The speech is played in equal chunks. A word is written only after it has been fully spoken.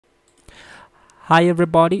Hi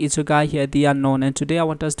everybody, it's your guy here, the unknown, and today I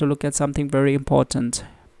want us to look at something very important.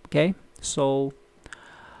 Okay, so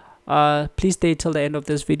please stay till the end of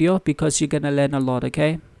this video because you're gonna learn a lot.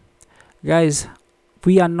 Okay, guys,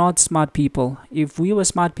 we are not smart people. If we were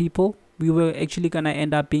smart people, we were actually gonna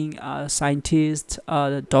end up being scientists,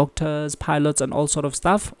 doctors, pilots, and all sort of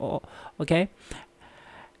stuff. Okay,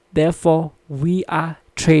 therefore we are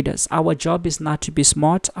traders. Our job is not to be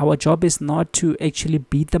smart. Our job is not to actually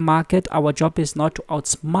beat the market. Our job is not to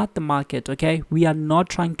outsmart the market. Okay, we are not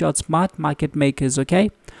trying to outsmart market makers.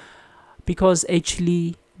 Okay, because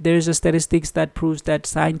actually there is a statistics that proves that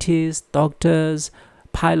scientists, doctors,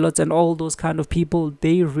 pilots, and all those kind of people,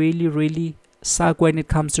 they really suck when it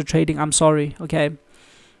comes to trading. I'm sorry. Okay,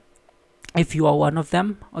 if you are one of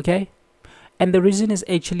them. Okay, and the reason is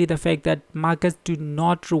actually the fact that markets do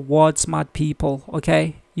not reward smart people.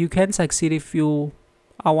 Okay, you can succeed if you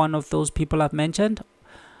are one of those people I've mentioned,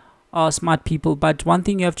 smart people. But one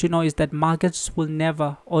thing you have to know is that markets will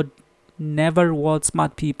never reward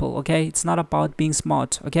smart people. Okay, it's not about being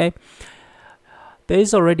smart. Okay, there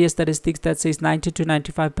is already a statistics that says 90 to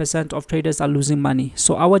 95% of traders are losing money.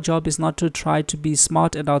 So our job is not to try to be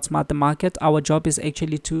smart and outsmart the market. Our job is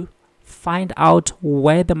actually to find out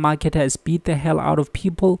where the market has beat the hell out of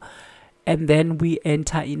people, and then we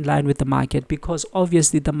enter in line with the market, because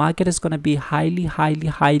obviously the market is going to be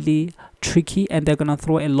highly tricky, and they're going to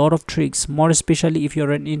throw a lot of tricks, more especially if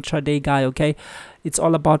you're an intraday guy. Okay, it's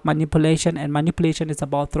all about manipulation, and manipulation is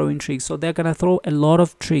about throwing tricks. So they're going to throw a lot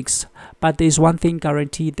of tricks, but there's one thing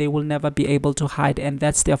guaranteed: they will never be able to hide, and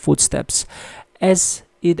that's their footsteps. As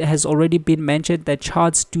it has already been mentioned, that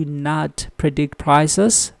charts do not predict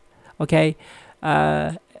prices. Okay,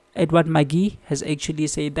 Edward McGee has actually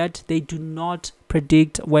said that they do not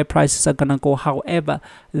predict where prices are gonna go. However,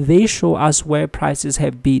 they show us where prices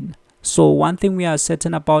have been. So one thing we are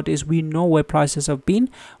certain about is we know where prices have been.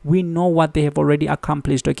 We know what they have already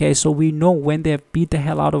accomplished. Okay, so we know when they have beat the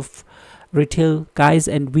hell out of retail guys,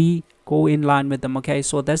 and we go in line with them. Okay,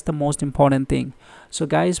 so that's the most important thing. So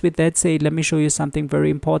guys, with that said, let me show you something very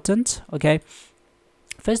important. Okay,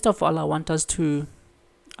 first of all, I want us to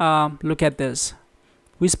look at this.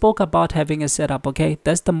 We spoke about having a setup. Okay,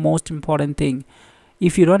 that's the most important thing.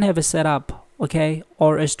 If you don't have a setup, okay,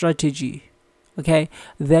 or a strategy, okay,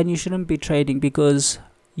 then you shouldn't be trading, because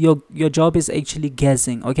your job is actually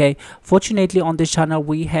guessing. Okay, fortunately on this channel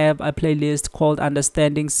we have a playlist called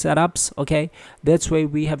Understanding Setups. Okay, that's where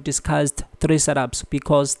we have discussed 3 setups,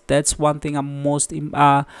 because that's one thing I'm most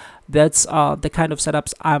that's the kind of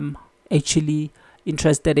setups I'm actually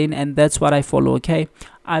interested in, and that's what I follow. Okay,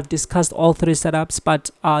 I've discussed all 3 setups,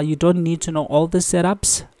 but you don't need to know all the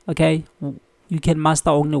setups. Okay, you can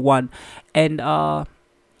master only one. And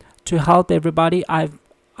to help everybody, I've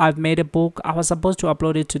made a book. I was supposed to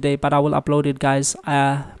upload it today, but I will upload it, guys.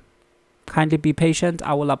 Kindly be patient,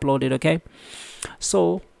 I will upload it. Okay,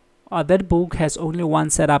 so that book has only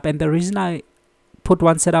one setup, and the reason I put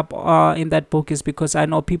one setup in that book is because I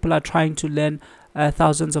know people are trying to learn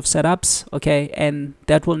thousands of setups. Okay, and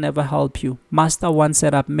that will never help you. Master one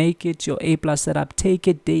setup, make it your A+ setup, take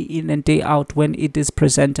it day in and day out when it is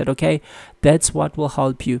presented. Okay, that's what will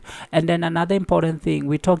help you. And then another important thing,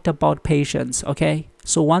 we talked about patience. Okay,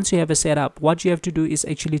 so once you have a setup, what you have to do is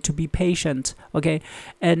actually to be patient. Okay,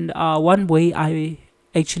 and one way I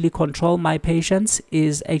actually control my patience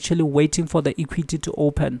is actually waiting for the equity to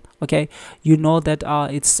open. Okay, you know that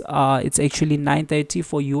it's actually 9:30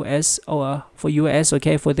 for US, or for US,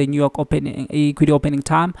 okay, for the New York opening equity opening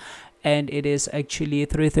time, and it is actually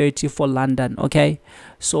 3:30 for London. Okay,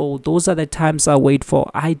 so those are the times I wait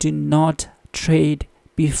for. I do not trade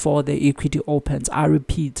before the equity opens. I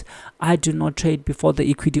repeat, I do not trade before the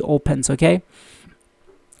equity opens. Okay,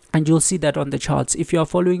 and you'll see that on the charts. If you are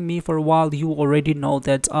following me for a while, you already know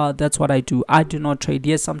that that's what I do. I do not trade.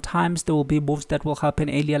 Yes, sometimes there will be moves that will happen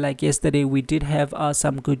earlier, like yesterday we did have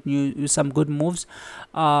some good moves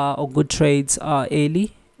or good trades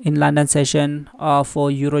early in London session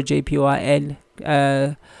for Euro JPY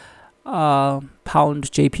and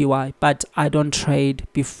pound JPY, but I don't trade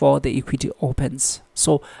before the equity opens.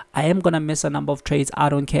 So I am gonna miss a number of trades, I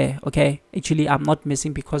don't care. Okay, actually I'm not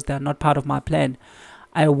missing because they are not part of my plan.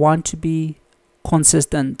 I want to be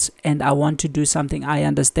consistent, and I want to do something I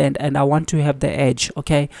understand, and I want to have the edge.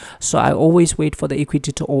 Okay, so I always wait for the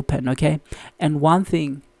equity to open. Okay, and one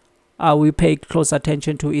thing we pay close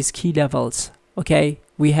attention to is key levels. Okay,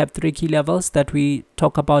 we have 3 key levels that we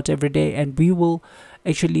talk about every day, and we will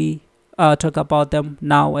actually talk about them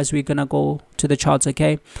now as we're gonna go to the charts.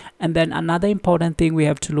 Okay, and then another important thing we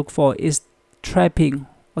have to look for is trapping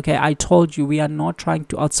Okay, I told you, we are not trying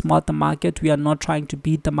to outsmart the market, we are not trying to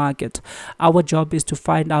beat the market. Our job is to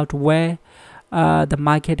find out where the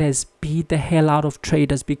market has beat the hell out of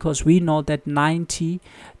traders, because we know that 90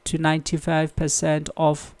 to 95%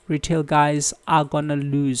 of retail guys are gonna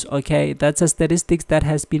lose. Okay, that's a statistics that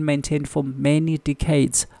has been maintained for many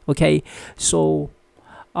decades. Okay, so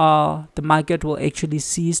the market will actually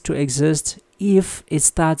cease to exist if it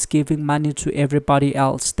starts giving money to everybody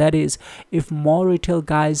else. That is, if more retail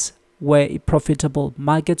guys were profitable,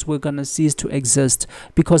 markets were gonna cease to exist,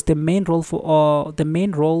 because the main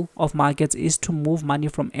role of markets is to move money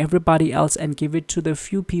from everybody else and give it to the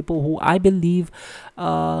few people who I believe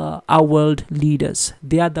are world leaders.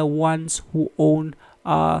 They are the ones who own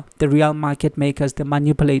the real market makers, the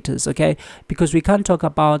manipulators. Okay, because we can't talk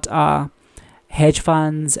about hedge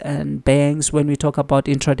funds and banks when we talk about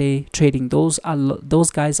intraday trading. Those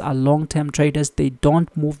guys are long-term traders. They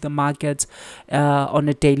don't move the markets on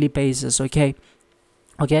a daily basis. Okay,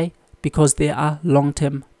 because they are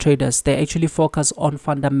long-term traders. They actually focus on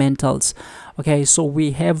fundamentals. Okay, so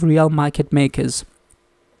we have real market makers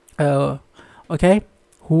okay,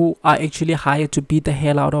 who are actually hired to beat the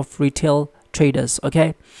hell out of retail traders.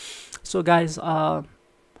 Okay, so guys,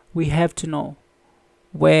 we have to know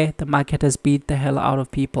where the market has beat the hell out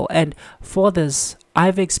of people. And for this,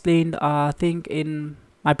 I've explained I think in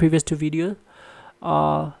my previous two videos,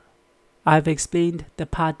 I've explained the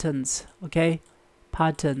patterns. Okay,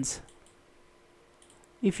 patterns.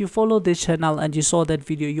 If you follow this channel and you saw that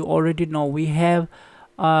video, you already know we have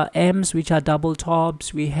M's, which are double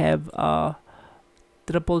tops, we have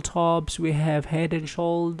triple tops, we have head and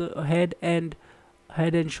shoulder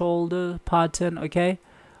pattern. Okay,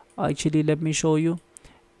 actually, let me show you.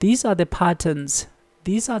 These are the patterns.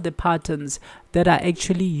 These are the patterns that are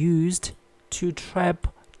actually used to trap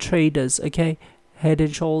traders. Okay, head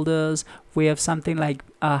and shoulders. We have something like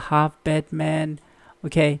a half Batman.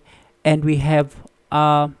 Okay, and we have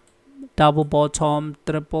double bottom,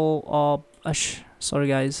 triple. Sorry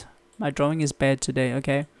guys, my drawing is bad today.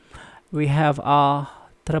 Okay, we have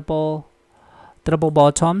triple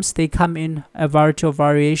bottoms. They come in a variety of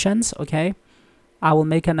variations. Okay, I will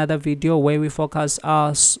make another video where we focus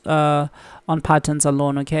on patterns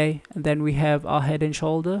alone. Okay, and then we have our head and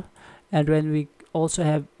shoulder, and when we also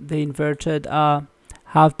have the inverted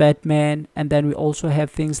half Batman, and then we also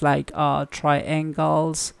have things like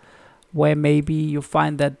triangles, where maybe you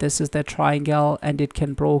find that this is the triangle and it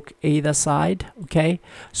can break either side. Okay,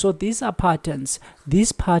 so these are patterns.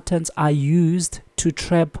 These patterns are used to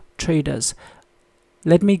trap traders.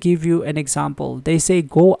 Let me give you an example. They say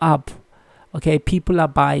go up. Okay, people are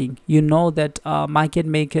buying. You know that market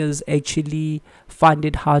makers actually find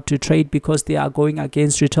it hard to trade because they are going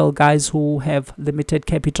against retail guys who have limited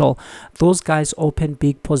capital. Those guys open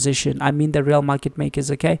big position. I mean the real market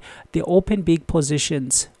makers. Okay, they open big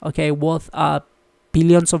positions. Okay, worth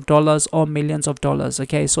billions of dollars or millions of dollars.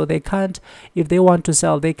 Okay, so they can't, if they want to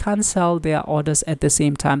sell, they can't sell their orders at the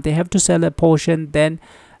same time. They have to sell a portion, then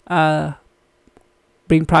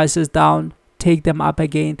bring prices down, take them up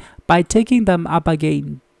again. By taking them up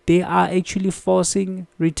again, they are actually forcing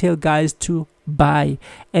retail guys to buy,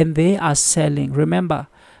 and they are selling. Remember,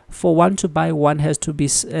 for one to buy, one has to be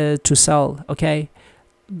to sell. Okay,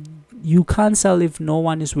 you can't sell if no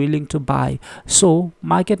one is willing to buy. So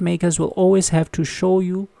market makers will always have to show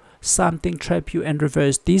you something, trap you, and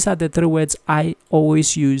reverse. These are the three words I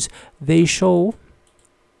always use. They show,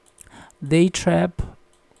 they trap,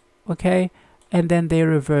 okay, and then they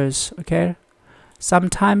reverse. Okay,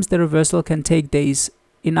 sometimes the reversal can take days.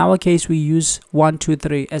 In our case, we use 1, 2,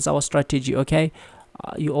 3 as our strategy. Okay,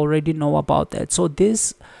 you already know about that. So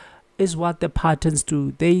this is what the patterns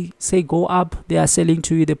do. They say go up, they are selling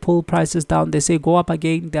to you, they pull prices down. They say go up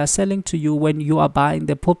again, they are selling to you. When you are buying,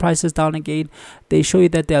 they pull prices down again, they show you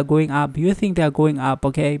that they are going up. You think they are going up,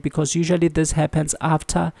 okay, because usually this happens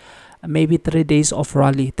after maybe 3 days of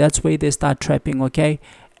rally. That's where they start trapping. Okay,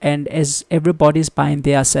 and as everybody's buying,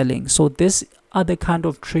 they are selling. So this are the kind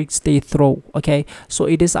of tricks they throw. Okay, so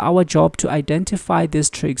it is our job to identify these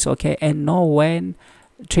tricks, okay, and know when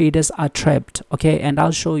traders are trapped. Okay, and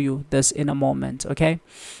I'll show you this in a moment. Okay,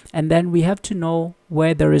 and then we have to know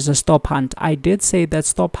where there is a stop hunt. I did say that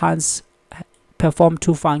stop hunts perform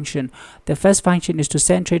two functions. The first function is to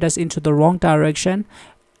send traders into the wrong direction,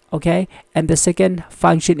 okay, and the second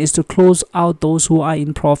function is to close out those who are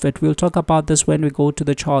in profit. We'll talk about this when we go to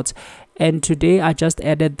the charts. And today I just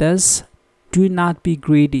added this: do not be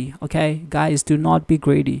greedy. Okay guys, do not be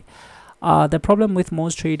greedy. The problem with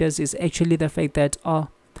most traders is actually the fact that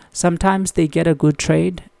sometimes they get a good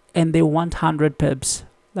trade and they want 100 pips.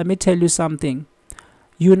 Let me tell you something,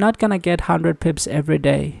 You're not gonna get 100 pips every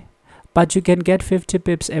day, but you can get 50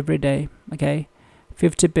 pips every day. Okay,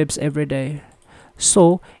 50 pips every day.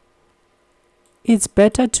 So it's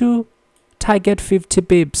better to target 50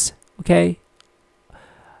 pips. Okay,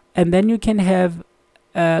 and then you can have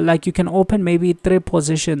like you can open maybe 3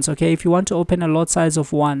 positions. Okay, if you want to open a lot size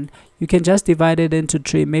of 1, you can just divide it into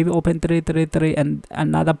 3, maybe open 3 3 3 and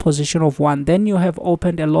another position of 1, then you have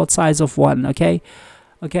opened a lot size of 1. Okay,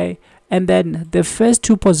 and then the first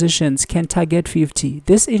 2 positions can target 50.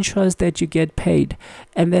 This ensures that you get paid,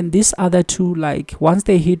 and then these other 2, like once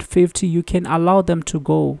they hit 50, you can allow them to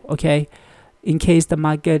go. Okay, in case the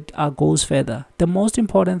market goes further. The most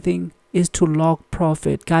important thing is to lock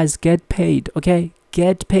profit. Guys, get paid. Okay,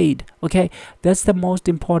 get paid. Okay, that's the most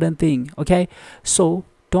important thing. Okay, so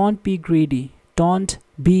don't be greedy. Don't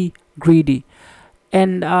be greedy.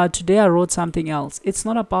 And today I wrote something else. It's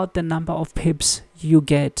not about the number of pips you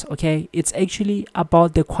get. Okay, it's actually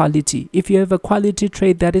about the quality. If you have a quality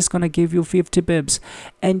trade that is going to give you 50 pips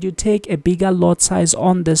and you take a bigger lot size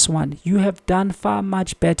on this one, you have done far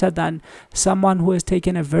much better than someone who has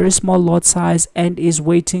taken a very small lot size and is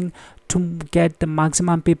waiting to get the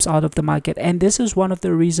maximum pips out of the market. And this is one of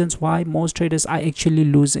the reasons why most traders are actually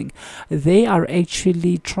losing. They are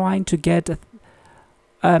actually trying to get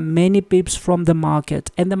many pips from the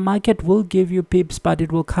market, and the market will give you pips, but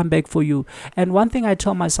it will come back for you. And one thing I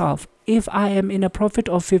tell myself, if I am in a profit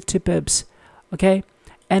of 50 pips, okay,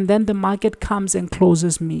 and then the market comes and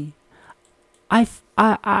closes me, I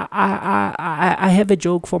have a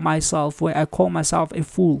joke for myself where I call myself a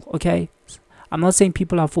fool. Okay, I'm not saying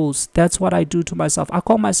people are fools. That's what I do to myself. I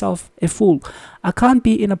call myself a fool. I can't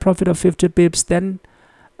be in a profit of 50 pips, then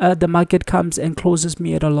the market comes and closes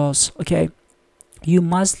me at a loss. Okay, you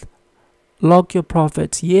must lock your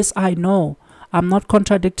profits. Yes, I know, I'm not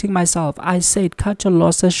contradicting myself. I said cut your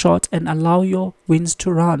losses short and allow your wins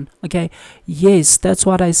to run. Okay, yes, that's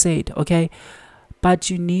what I said. Okay,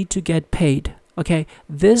 but you need to get paid. Okay,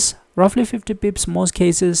 this roughly 50 pips, most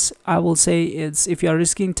cases I will say it's, if you're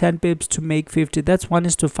risking 10 pips to make 50, that's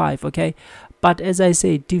 1:5. Okay, but as I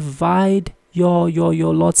say, divide your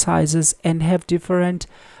lot sizes and have different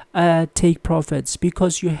take profits,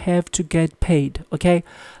 because you have to get paid. Okay,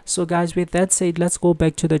 so guys, with that said, let's go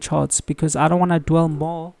back to the charts because I don't want to dwell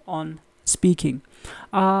more on speaking.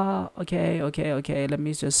 Okay, let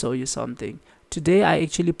me just show you something. Today I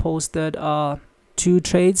actually posted 2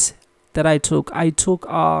 trades that I took.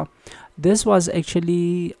 This was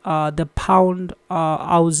actually the pound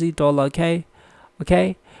Aussie dollar. Okay,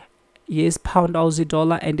 yes, pound Aussie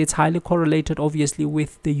dollar, and it's highly correlated obviously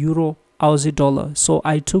with the euro Aussie dollar. So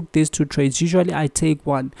I took these 2 trades. Usually I take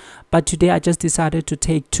 1, but today I just decided to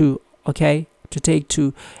take 2. Okay, to take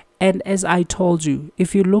 2. And as I told you,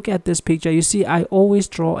 if you look at this picture, you see I always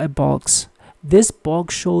draw a box. This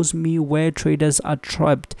box shows me where traders are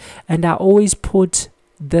trapped, and I always put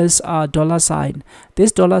this dollar sign.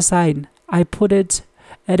 This dollar sign, I put it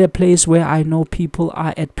at a place where I know people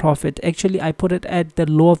are at profit. Actually, I put it at the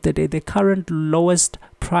low of the day, the current lowest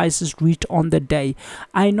prices reached on the day.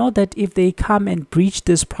 I know that if they come and breach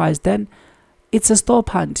this price, then it's a stop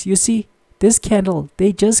hunt. You see this candle,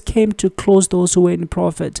 they just came to close those who were in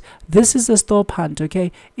profit. This is a stop hunt.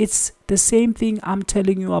 Okay, it's the same thing I'm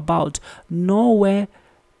telling you about. Know where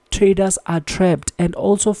traders are trapped and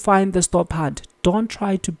also find the stop hunt. Don't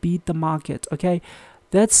try to beat the market. Okay,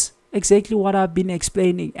 that's exactly what I've been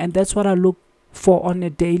explaining, and that's what I look for on a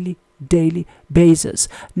daily basis.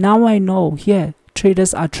 Now I know here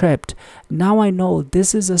traders are trapped. Now I know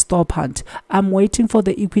this is a stop hunt. I'm waiting for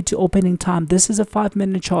the equity opening time. This is a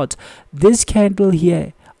 5-minute chart. This candle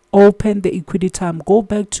here open the equity time. Go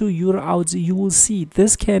back to Euro Aussie, you will see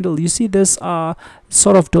this candle. You see this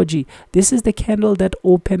sort of doji. This is the candle that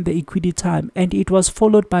opened the equity time, and it was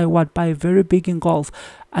followed by what? By a very big engulf.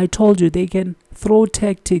 I told you they can throw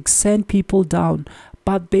tactics, send people down,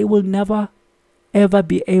 but they will never ever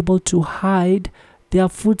be able to hide their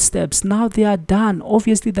footsteps. Now they are done.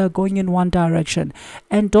 Obviously they're going in one direction,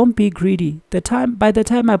 and don't be greedy. By the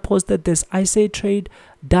time I posted this, I say trade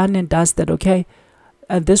done and dusted. Okay,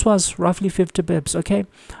 and this was roughly 50 pips. Okay,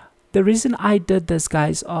 the reason I did this,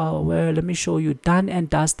 guys, let me show you, done and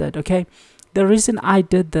dusted. Okay, the reason I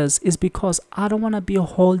did this is because I don't want to be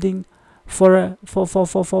holding for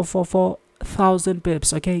 1,000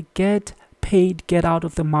 pips. Okay, get paid, get out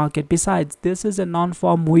of the market. Besides, this is a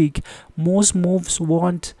non-farm week. Most moves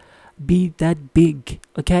won't be that big.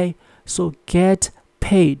 Okay, so get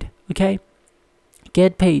paid. Okay,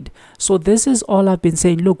 get paid. So this is all I've been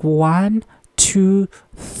saying. Look, 1 2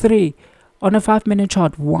 3 on a 5-minute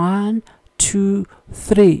chart. 1 2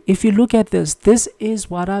 3. If you look at this, this is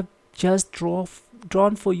what I've just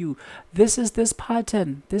drawn for you. This is this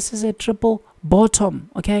pattern. This is a triple bottom.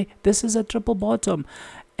 Okay, this is a triple bottom,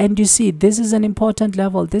 and you see this is an important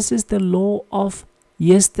level. This is the low of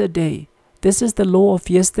yesterday. This is the low of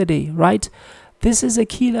yesterday, right? This is a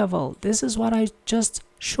key level. This is what I just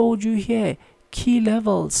showed you here, key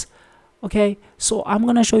levels. Okay, so I'm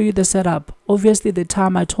gonna show you the setup. Obviously, the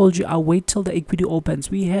time I told you, I'll wait till the equity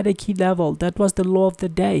opens. We had a key level. That was the low of the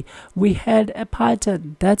day. We had a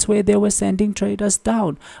pattern. That's where they were sending traders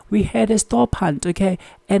down. We had a stop hunt. Okay,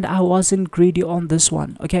 and I wasn't greedy on this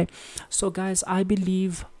one. Okay, so guys, I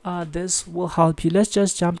believe this will help you. Let's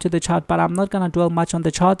just jump to the chart, but I'm not gonna dwell much on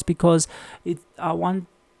the charts because I want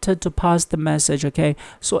to pass the message. Okay,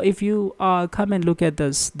 so if you come and look at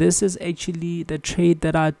this is actually the trade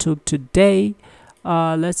that I took today.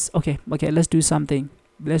 Let's do something.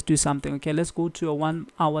 Okay, let's go to a 1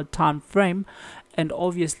 hour time frame. And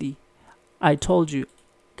obviously I told you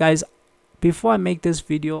guys, before I make this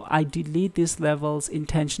video, I delete these levels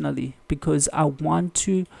intentionally because I want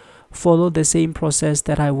to follow the same process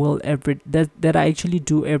that I will that I actually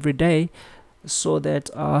do every day, so that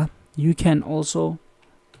you can also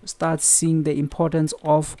start seeing the importance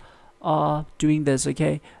of doing this.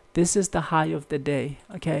 Okay, this is the high of the day.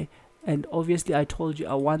 Okay, and obviously I told you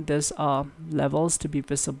I want this levels to be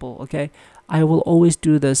visible. Okay, I will always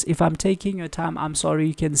do this. If I'm taking your time, I'm sorry,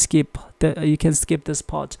 you can skip this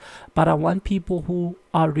part, but I want people who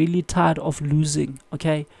are really tired of losing.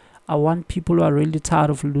 Okay, I want people who are really tired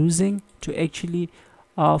of losing to actually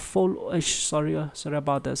follow. Sorry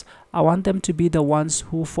about this. I want them to be the ones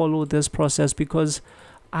who follow this process, because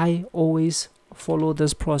I always follow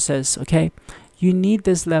this process. Okay, you need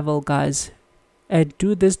this level, guys, and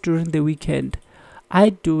do this during the weekend.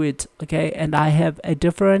 I do it. Okay, and I have a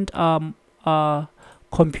different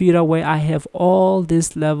computer where I have all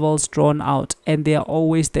these levels drawn out, and they are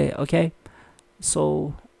always there. Okay,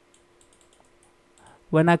 so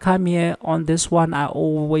when I come here on this one, I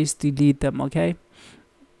always delete them. Okay,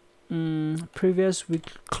 previous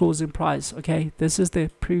week closing price. Okay, this is the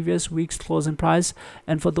previous week's closing price,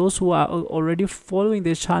 and for those who are already following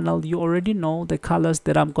this channel, you already know the colors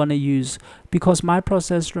that I'm gonna use, because my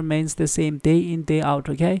process remains the same day in, day out.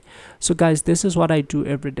 Okay, so guys, this is what I do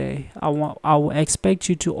every day. I will expect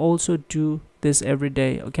you to also do this every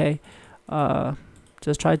day. Okay,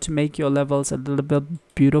 just try to make your levels a little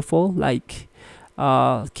bit beautiful, like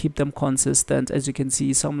keep them consistent. As you can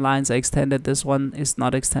see, some lines are extended, this one is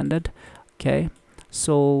not extended. Okay,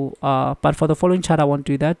 so but for the following chart I won't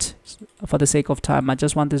do that for the sake of time. I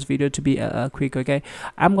just want this video to be quick. Okay,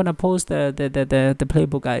 I'm gonna post the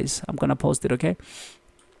playbook, guys. I'm gonna post it. Okay,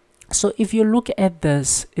 so if you look at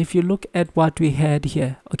this, if you look at what we had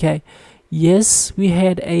here, okay, yes, we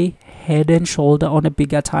had a head and shoulder on a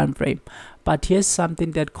bigger time frame, but here's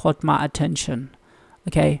something that caught my attention.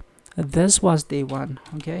 Okay, this was day one.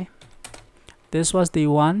 Okay, this was day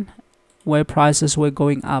one where prices were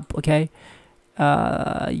going up. Okay,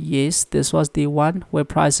 yes, this was day one where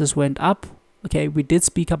prices went up. Okay, we did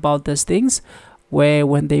speak about these things, where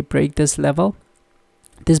when they break this level,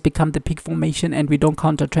 this become the peak formation and we don't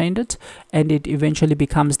counter trend it, and it eventually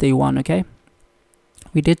becomes day one. Okay,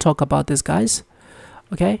 we did talk about this, guys.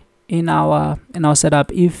 Okay, in our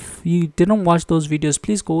setup. If you didn't watch those videos,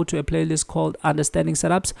 please go to a playlist called Understanding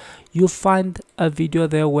Setups. You'll find a video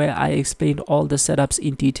there where I explained all the setups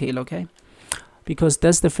in detail. Okay, because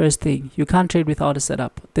that's the first thing, you can't trade without a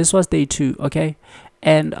setup. This was day two. Okay,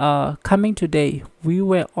 and coming today, we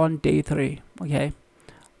were on day three. Okay,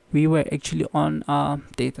 we were actually on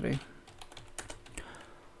day three.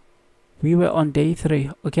 We were on day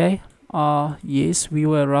three. Okay, yes, we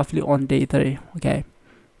were roughly on day three. Okay,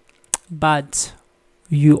 but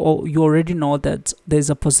you already know that there's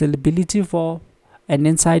a possibility for an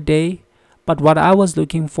inside day, but what I was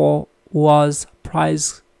looking for was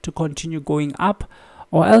price to continue going up,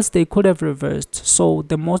 or else they could have reversed. So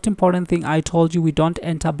the most important thing, I told you, we don't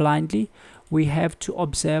enter blindly. We have to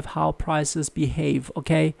observe how prices behave.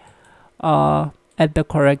 Okay, at the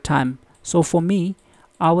correct time. So for me,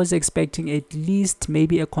 I was expecting at least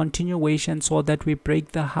maybe a continuation, so that we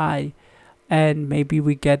break the high and maybe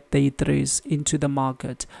we get day threes into the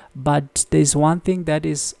market. But there's one thing that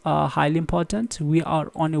is highly important. We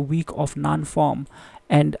are on a week of non-farm,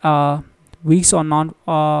 and weeks on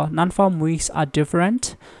non-farm weeks are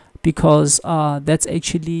different, because that's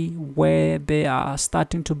actually where they are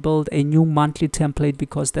starting to build a new monthly template,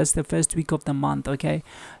 because that's the first week of the month. Okay,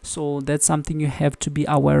 so that's something you have to be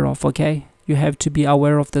aware of. Okay, you have to be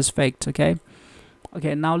aware of this fact. Okay,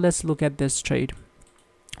 now let's look at this trade.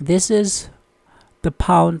 This is the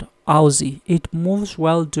pound Aussie. It moves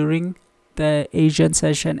well during the Asian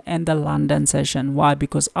session and the London session. Why?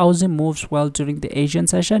 Because Aussie moves well during the Asian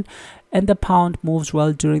session and the pound moves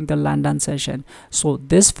well during the London session. So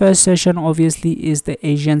this first session obviously is the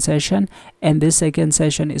Asian session, and this second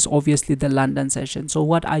session is obviously the London session. So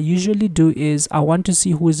what I usually do is I want to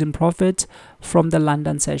see who is in profit from the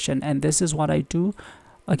London session, and this is what I do.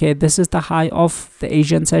 Okay, this is the high of the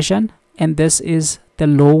Asian session, and this is the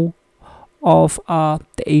low of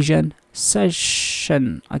the Asian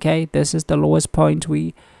session. Okay, this is the lowest point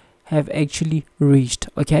we have actually reached.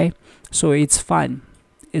 Okay, so it's fine,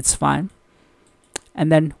 it's fine.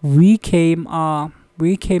 And then we came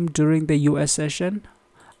during the US session.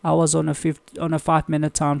 I was on a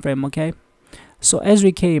 5-minute time frame. Okay, so as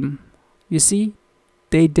we came, you see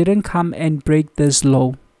they didn't come and break this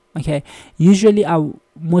low. Okay, usually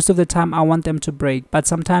most of the time I want them to break, but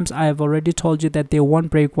sometimes I have already told you that they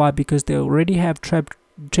won't break. Why? Because they already have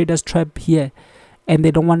traders trapped here and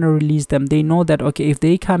they don't want to release them. They know that, okay, if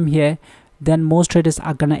they come here, then most traders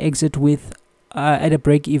are gonna exit with at a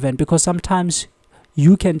break even, because sometimes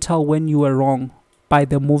you can tell when you are wrong by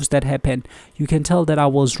the moves that happen. You can tell that I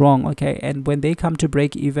was wrong. Okay, and when they come to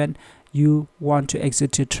break even, you want to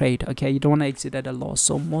exit your trade. Okay, you don't want to exit at a loss.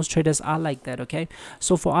 So most traders are like that. Okay,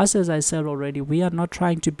 so for us, as I said already, we are not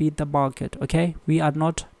trying to beat the market. Okay, we are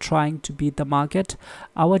not trying to beat the market.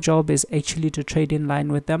 Our job is actually to trade in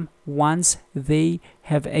line with them once they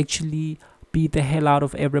have actually beat the hell out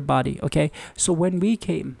of everybody. Okay, so when we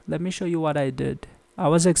came, let me show you what I did. I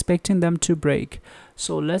was expecting them to break,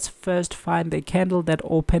 so let's first find the candle that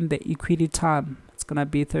opened the equity time. It's gonna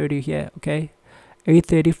be 30 here. Okay,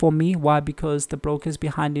 8:30 for me. Why? Because the broker is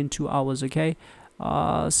behind in 2 hours. Okay,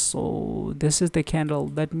 so this is the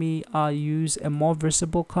candle. Let me use a more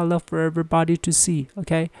visible color for everybody to see.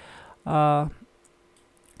 Okay,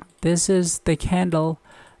 this is the candle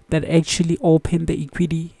that actually opened the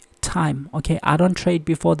equity time. Okay, I don't trade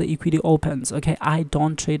before the equity opens. Okay, I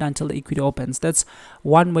don't trade until the equity opens. That's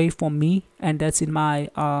one way for me, and that's in my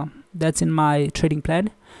trading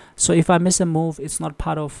plan. So if I miss a move, it's not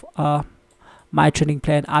part of my trading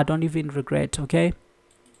plan. I don't even regret. Okay,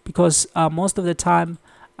 because most of the time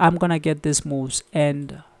I'm gonna get these moves,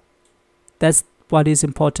 and that's what is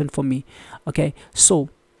important for me. Okay, so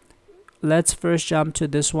let's first jump to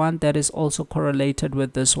this one that is also correlated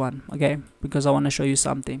with this one. Okay, because I want to show you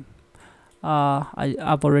something.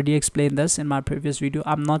 I've already explained this in my previous video.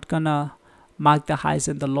 I'm not gonna mark the highs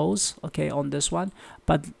and the lows, okay, on this one,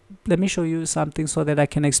 but let me show you something so that I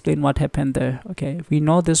can explain what happened there. Okay, we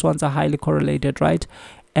know these ones are highly correlated, right?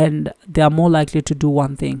 And they are more likely to do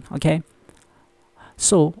one thing. Okay,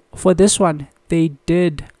 so for this one, they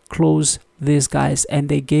did close these guys and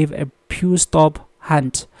they gave a pure stop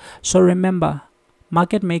hunt. So remember,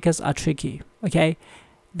 market makers are tricky. Okay,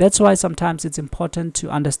 that's why sometimes it's important to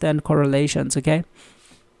understand correlations. Okay,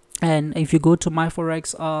 and if you go to my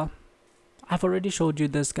forex, I've already showed you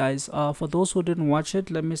this, guys. For those who didn't watch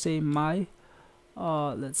it, let me say my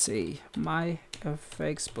let's see, my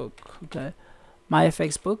FX book. Okay, my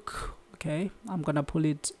FX book. Okay, I'm gonna pull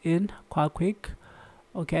it in quite quick.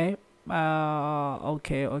 Okay,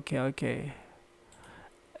 okay.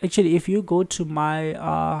 Actually, if you go to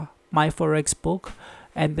my my forex book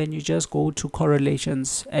and then you just go to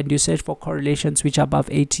correlations and you search for correlations which are above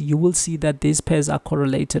 80, you will see that these pairs are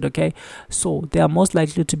correlated. Okay, so they are most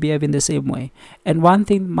likely to behave in the same way. And one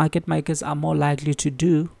thing market makers are more likely to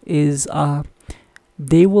do is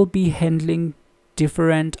they will be handling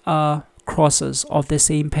different crosses of the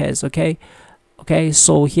same pairs. Okay,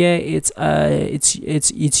 so here it's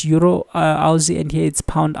euro Aussie, and here it's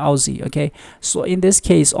pound Aussie. Okay, so in this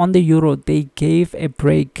case on the euro they gave a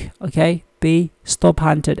break. Okay, they stop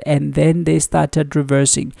hunted and then they started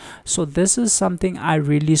reversing. So this is something I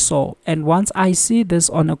really saw, and once I see this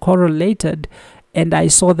on a correlated and I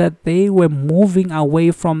saw that they were moving away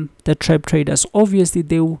from the trap traders, obviously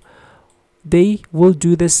they will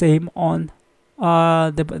do the same on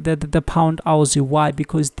the pound Aussie. Why?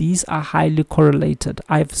 Because these are highly correlated.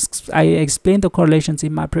 I explained the correlations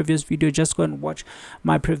in my previous video. Just go and watch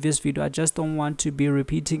my previous video. I just don't want to be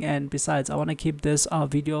repeating, and besides I want to keep this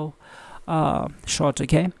video short.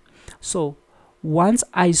 Okay, so once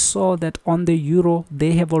I saw that on the euro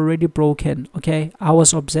they have already broken, okay, I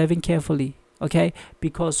was observing carefully. Okay,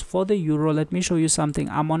 because for the euro, let me show you something.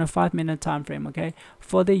 I'm on a 5-minute time frame. Okay,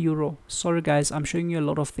 for the euro, sorry guys, I'm showing you a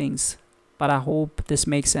lot of things, but I hope this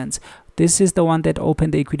makes sense. This is the one that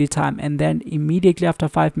opened the equity time, and then immediately after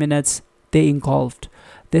 5 minutes they engulfed.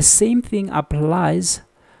 The same thing applies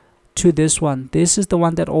to this one. This is the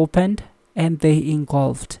one that opened and they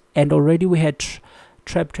engulfed, and already we had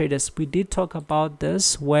trap traders. We did talk about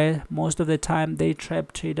this, where most of the time they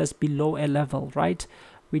trap traders below a level, right?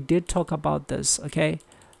 We did talk about this, okay?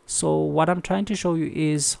 So what I'm trying to show you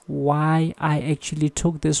is why I actually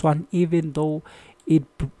took this one, even though it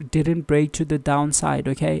didn't break to the downside,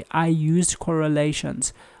 okay? I used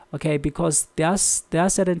correlations, okay, because there are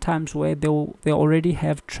certain times where they already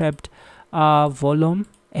have trapped volume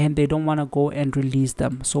and they don't want to go and release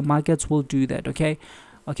them. So markets will do that, okay?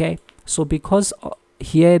 So because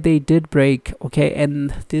here they did break, okay,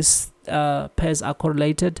 and this pairs are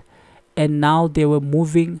correlated, and now they were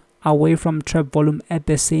moving away from trap volume at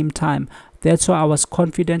the same time. That's why I was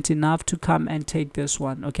confident enough to come and take this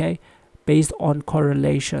one, okay, based on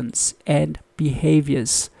correlations and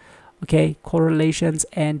behaviors, okay? Correlations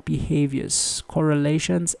and behaviors.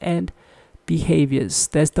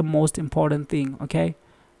 That's the most important thing, okay?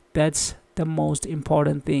 That's the most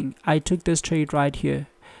important thing. I took this trade right here,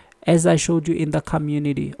 as I showed you in the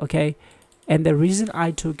community, okay? And the reason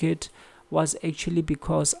I took it was actually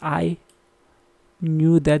because I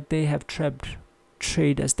knew that they have trapped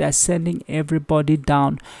traders. They're sending everybody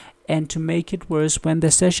down, and to make it worse, when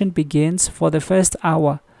the session begins, for the first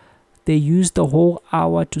hour they use the whole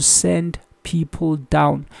hour to send people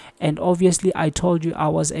down. And obviously I told you I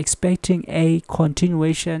was expecting a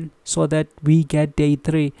continuation so that we get day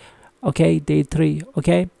 3, okay? Day 3,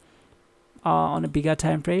 okay? On a bigger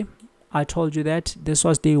time frame, I told you that this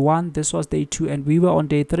was day 1, this was day 2, and we were on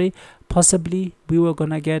day 3. Possibly we were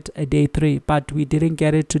gonna get a day 3, but we didn't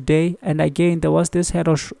get it today. And again, there was this head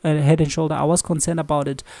and shoulder. I was concerned about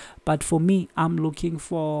it, but for me, I'm looking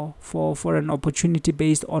for an opportunity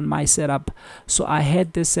based on my setup. So I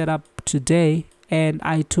had this setup today, and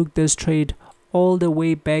I took this trade all the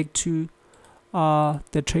way back to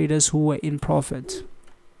the traders who were in profit,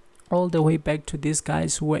 all the way back to these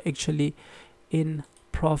guys who were actually in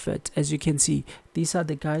profit. As you can see, these are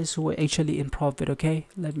the guys who were actually in profit, okay?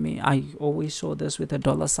 I always show this with a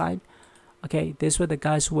dollar sign, okay? These were the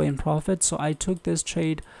guys who were in profit. So I took this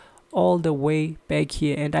trade all the way back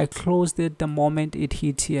here, and I closed it the moment it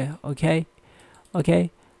hit here, okay?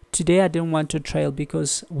 Today I didn't want to trail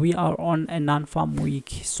because we are on a non-farm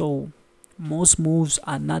week, so most moves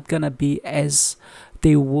are not gonna be as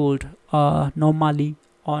they would normally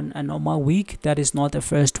on a normal week that is not the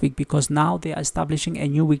first week, because now they are establishing a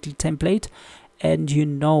new weekly template, and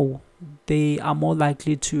they are more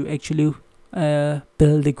likely to actually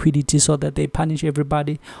build liquidity so that they punish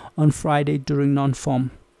everybody on Friday during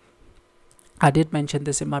non-farm. I did mention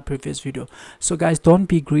this in my previous video. So guys, don't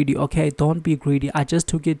be greedy, okay? Don't be greedy. I just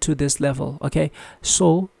took it to this level, okay?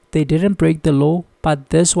 So they didn't break the low,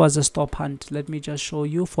 but this was a stop hunt. Let me just show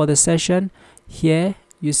you for the session here.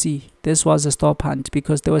 You see, this was a stop hunt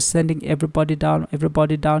because they were sending everybody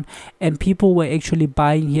down, and people were actually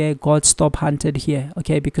buying here, got stop hunted here,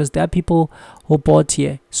 okay? Because there are people who bought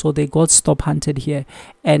here, so they got stop hunted here,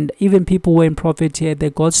 and even people who were in profit here,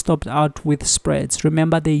 they got stopped out with spreads.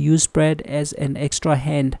 Remember, they use spread as an extra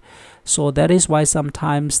hand, so that is why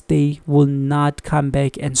sometimes they will not come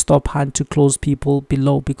back and stop hunt to close people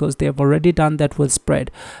below, because they have already done that with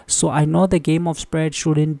spread. So I know the game of spread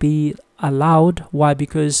shouldn't be allowed. Why?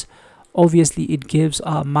 Because obviously it gives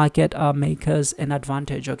market makers an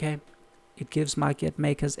advantage, okay? It gives market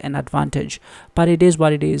makers an advantage, but it is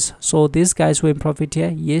what it is. So these guys were in profit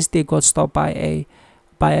here. Yes, they got stopped by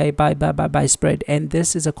spread, and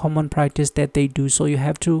this is a common practice that they do, so you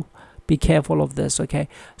have to be careful of this, okay?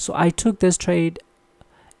 So I took this trade.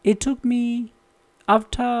 It took me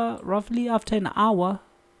roughly after an hour,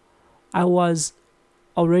 I was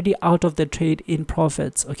already out of the trade in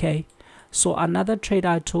profits, okay? So another trade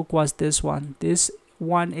I took was this one. This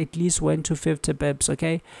one at least went to 50 pips,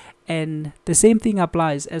 okay? And the same thing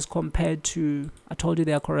applies as compared to, I told you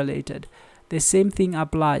they are correlated. The same thing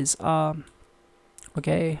applies,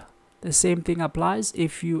 okay? The same thing applies.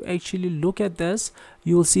 If you actually look at this,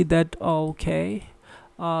 you will see that, okay,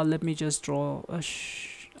 let me just draw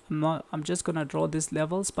I'm just gonna draw these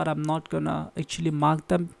levels, but I'm not gonna actually mark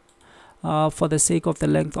them for the sake of the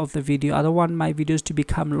length of the video. I don't want my videos to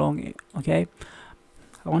become long, okay?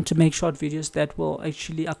 I want to make short videos that will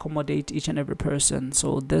actually accommodate each and every person.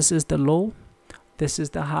 So this is the low, this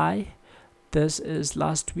is the high, this is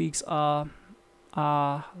last week's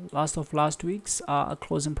last week's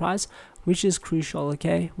closing price, which is crucial,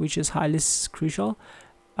 okay? Which is highly crucial.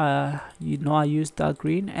 You know, I used dark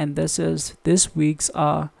green, and this is this week's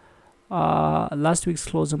last week's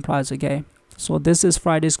closing price, okay? So this is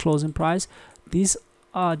Friday's closing price. These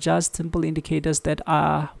are just simple indicators that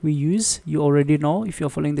we use. You already know if you're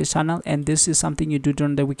following this channel, and this is something you do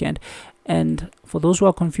during the weekend. And for those who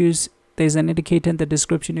are confused, there's an indicator in the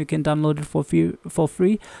description. You can download it for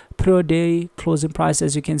free. Per day closing price,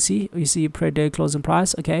 as you can see, you see per day closing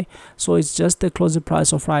price. Okay, so it's just the closing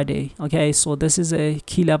price of Friday. Okay, so this is a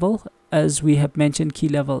key level, as we have mentioned key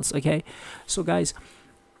levels. Okay, so guys,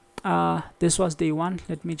 this was day one.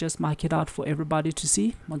 Let me just mark it out for everybody to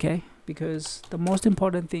see. Okay, because the most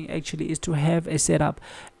important thing actually is to have a setup.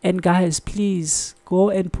 And guys, please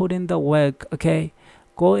go and put in the work. Okay,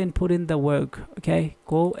 go and put in the work. Okay,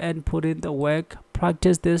 go and put in the work.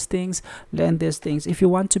 Practice these things, learn these things. If you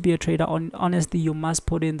want to be a trader, honestly, you must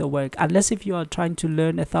put in the work. Unless if you are trying to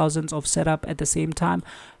learn thousands of setup at the same time,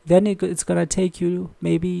 then it's gonna take you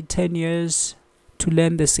maybe 10 years to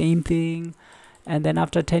learn the same thing. And then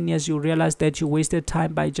after 10 years, you realize that you wasted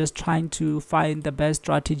time by just trying to find the best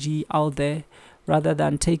strategy out there, rather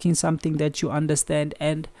than taking something that you understand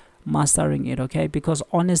and mastering it. Okay, because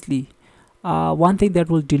honestly, one thing that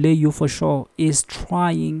will delay you for sure is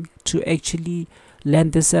trying to actually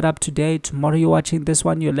learn this setup today. Tomorrow you're watching this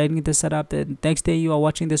one, you're learning this setup. The next day you are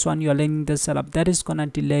watching this one, you're learning this setup. That is gonna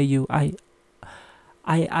delay you. I'm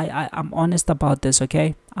honest about this.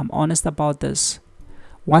 Okay, I'm honest about this.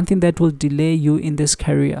 One thing that will delay you in this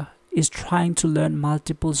career is trying to learn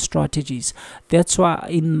multiple strategies. That's why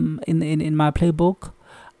in my playbook,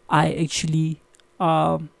 I actually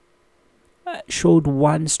showed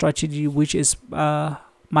one strategy which is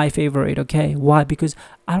my favorite. Okay, why? Because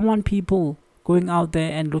I don't want people going out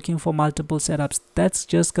there and looking for multiple setups. That's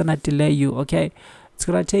just gonna delay you. Okay, it's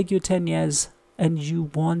gonna take you 10 years and you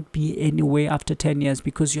won't be anywhere after 10 years,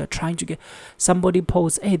 because you're trying to get somebody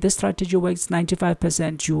posts, hey, this strategy works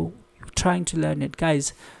 95%, you're trying to learn it.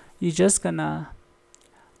 Guys, you're just gonna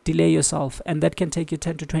delay yourself, and that can take you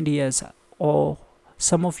 10 to 20 years, or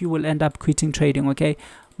some of you will end up quitting trading. Okay,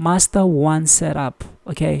 master one setup.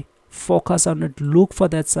 Okay, focus on it, look for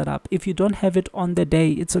that setup. If you don't have it on the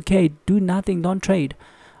day, it's okay, do nothing, don't trade.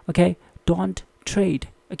 Okay, don't trade.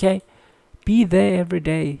 Okay, be there every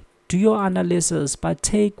day, do your analysis, but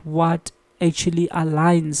take what actually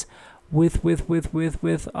aligns with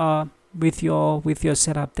your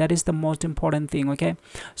setup. That is the most important thing. Okay,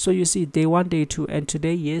 so you see day one, day two, and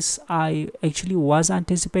today, yes, I actually was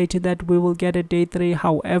anticipating that we will get a day three.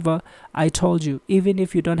 However, I told you, even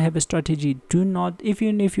if you don't have a strategy, do not,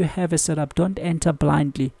 even if you have a setup, don't enter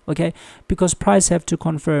blindly. Okay, because price have to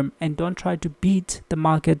confirm, and don't try to beat the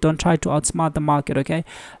market, don't try to outsmart the market. Okay,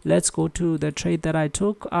 let's go to the trade that I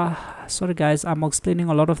took. Sorry guys, I'm explaining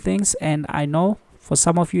a lot of things, and I know for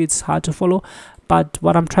some of you it's hard to follow, but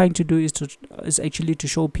what I'm trying to do is actually to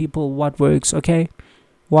show people what works. Okay,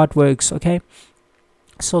 what works. Okay,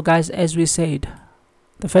 so guys, as we said,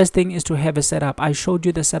 the first thing is to have a setup. I showed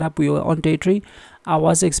you the setup. We were on day three. I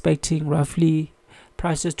was expecting roughly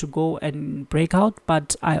prices to go and break out,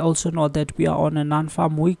 but I also know that we are on a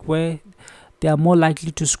non-farm week where they are more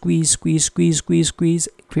likely to squeeze,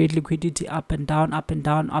 create liquidity up and down,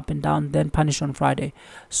 then punish on Friday.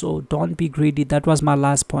 So don't be greedy. That was my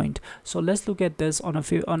last point. So let's look at this on a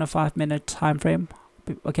 5-minute time frame.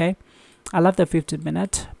 Okay, I love the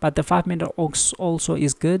 15-minute, but the 5-minute also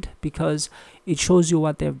is good because it shows you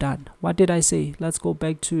what they've done. What did I say? Let's go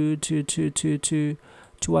back to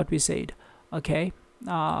what we said. Okay,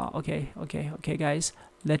 okay guys,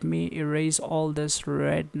 let me erase all this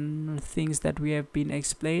red things that we have been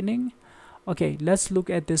explaining. Okay, let's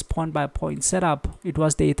look at this point by point setup. It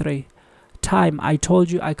was day three. Time, I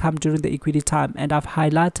told you I come during the equity time, and I've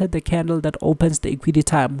highlighted the candle that opens the equity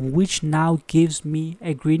time, which now gives me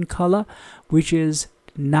a green color, which is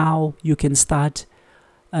now you can start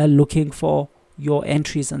looking for your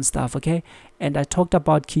entries and stuff. Okay, and I talked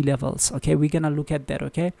about key levels. Okay, we're gonna look at that.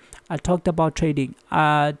 Okay, I talked about trading,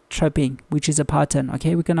 trapping, which is a pattern.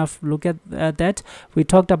 Okay, we're gonna look at that. We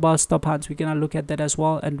talked about stop hunts. We're gonna look at that as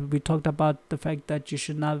well, and we talked about the fact that you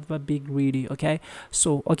should never be greedy. Okay,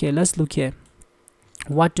 so okay, let's look here.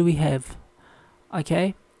 What do we have?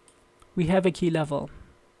 Okay, we have a key level,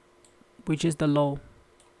 which is the low,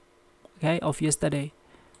 okay, of yesterday.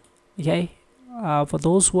 Okay, for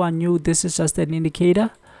those who are new, this is just an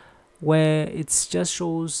indicator where it just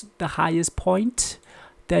shows the highest point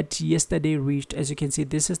that yesterday reached. As you can see,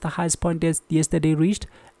 this is the highest point that yesterday reached,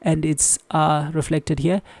 and it's reflected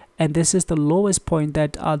here, and this is the lowest point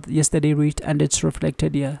that yesterday reached, and it's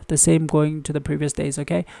reflected here. The same going to the previous days.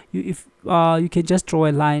 Okay, you can just draw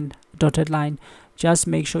a line, dotted line. Just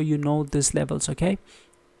make sure you know these levels. Okay,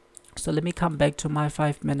 so let me come back to my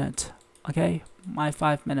 5-minute. Okay, my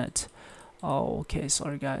 5-minute. Oh, okay,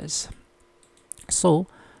 sorry guys. So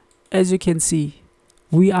as you can see,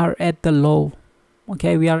 we are at the low.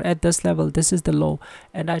 Okay, we are at this level. This is the low,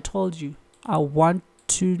 and I told you I want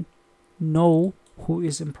to know who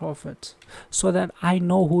is in profit, so that I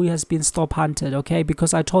know who has been stop hunted. Okay,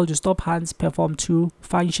 because I told you stop hunts perform two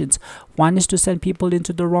functions. One is to send people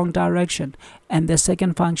into the wrong direction, and the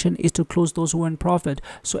second function is to close those who are in profit.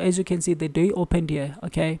 So as you can see, the day opened here.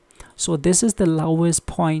 Okay, so this is the lowest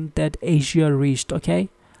point that Asia reached. Okay,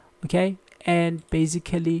 and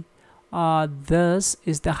basically this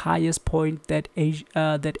is the highest point that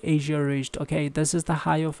Asia reached. Okay, this is the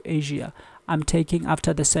high of Asia. I'm taking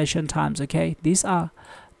after the session times. Okay, these are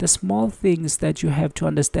the small things that you have to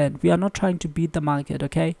understand. We are not trying to beat the market.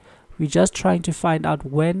 Okay, we're just trying to find out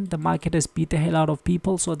when the market has beat the hell out of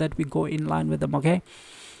people, so that we go in line with them. Okay,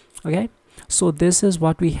 so this is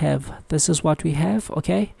what we have.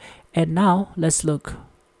 Okay, and now let's look.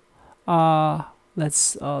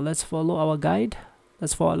 Let's follow our guide.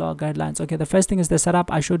 Let's follow our guidelines. Okay, the first thing is the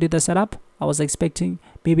setup. I showed you the setup. I was expecting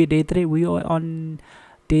maybe day 3. We are on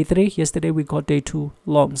day 3. Yesterday we got day 2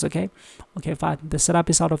 longs. Okay, fine. The setup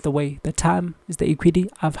is out of the way. The time is the equity.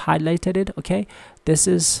 I've highlighted it. Okay, this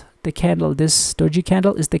is the candle. This doji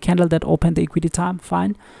candle is the candle that opened the equity time.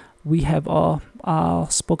 Fine, we have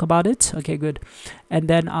spoke about it. Okay, good. And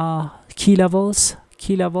then key levels.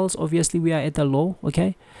 Obviously we are at the low.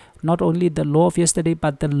 Okay, not only the low of yesterday,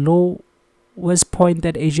 but the lowest point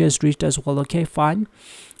that Asia has reached as well. Okay, fine.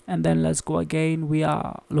 And then let's go again. We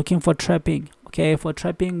are looking for trapping. Okay, for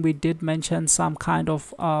trapping we did mention some kind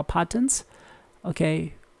of patterns.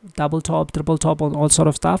 Okay, double top, triple top, on all sort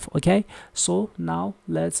of stuff. Okay, so now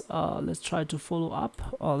let's try to follow up.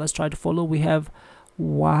 Let's try to follow. We have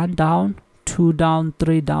 1 down, 2 down,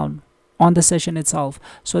 3 down on the session itself.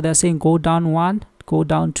 So they're saying go down 1, go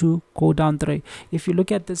down 2, go down 3. If you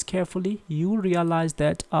look at this carefully, you realize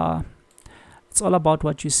that it's all about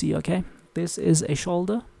what you see. Okay, this is a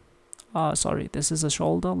shoulder. Sorry, this is a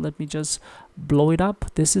shoulder. Let me just blow it up.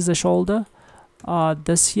 This is a shoulder.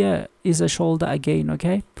 This here is a shoulder again.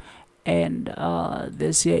 Okay, and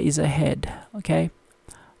this here is a head. Okay,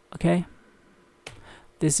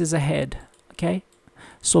 this is a head. Okay,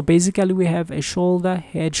 so basically we have a shoulder,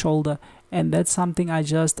 head, shoulder, and that's something I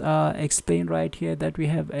just explained right here, that we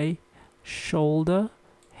have a shoulder,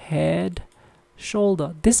 head,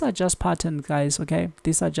 shoulder. These are just patterns, guys. Okay,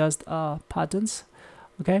 these are just patterns.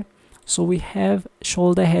 Okay, so we have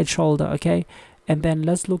shoulder, head, shoulder. Okay, and then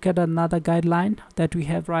let's look at another guideline that we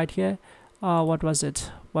have right here. What was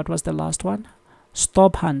it? What was the last one?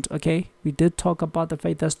 Stop hunt. Okay, we did talk about the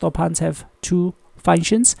fact that stop hunts have two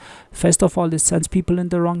functions. First of all, it sends people in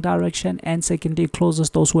the wrong direction, and secondly, it closes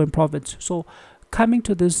those who are in profit. So coming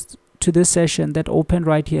to this session that opened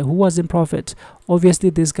right here, who was in profit? Obviously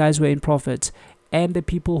these guys were in profit, and the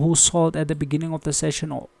people who sold at the beginning of the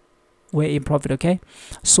session were in profit. Okay,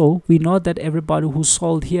 so we know that everybody who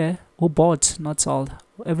sold here, who bought, not sold,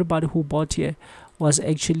 everybody who bought here was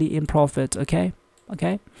actually in profit. Okay,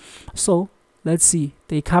 so let's see.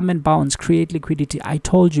 They come and bounce, create liquidity. I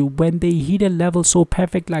told you, when they hit a level so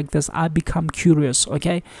perfect like this, I become curious.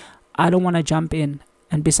 Okay, I don't want to jump in,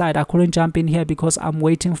 and besides, I couldn't jump in here because I'm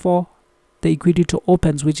waiting for the equity to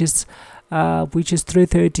open, which is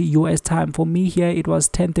 3:30 US time. For me here it was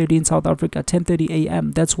 10:30 in South Africa, 10:30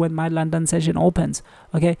 AM. That's when my London session opens.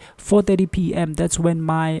 Okay, 4:30 PM, that's when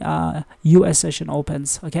my US session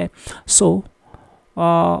opens. Okay, so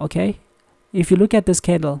okay, if you look at this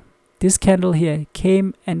candle here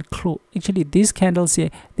came and closed. Actually, these candles here,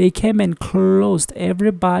 they came and closed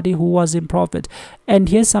everybody who was in profit. And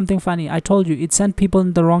here's something funny. I told you, it sent people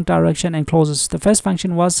in the wrong direction and closes. The first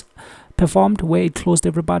function was performed where it closed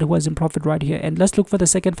everybody who was in profit right here. And let's look for the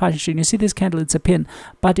second function. You see this candle, it's a pin,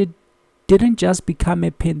 but it didn't just become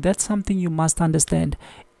a pin. That's something you must understand.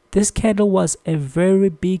 This candle was a very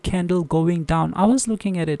big candle going down. I was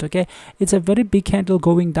looking at it. Okay, it's a very big candle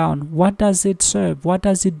going down. What does it serve? What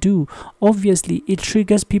does it do? Obviously it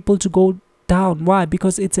triggers people to go down. Why?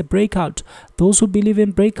 Because it's a breakout. Those who believe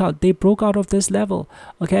in breakout, they broke out of this level.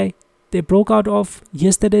 Okay, they broke out of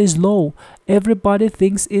yesterday's low. Everybody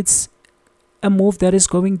thinks it's a move that is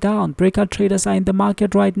going down. Breakout traders are in the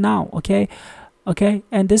market right now. Okay,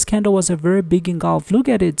 and this candle was a very big engulf. Look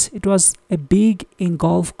at it, it was a big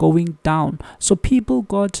engulf going down. So people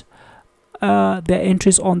got their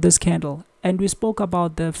entries on this candle, and we spoke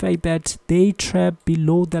about the fact that they trap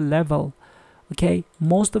below the level. Okay,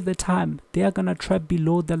 most of the time they are gonna trap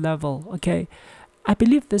below the level. Okay, I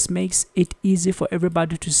believe this makes it easy for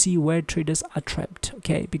everybody to see where traders are trapped.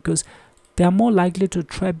 Okay, because they are more likely to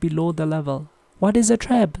trap below the level. What is a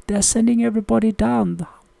trap? They are sending everybody down.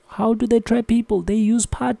 How do they trap people? They use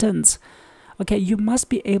patterns. Okay, you must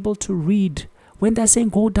be able to read. When they're saying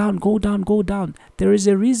go down, go down, go down, there is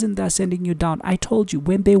a reason they're sending you down. I told you,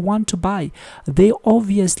 when they want to buy, they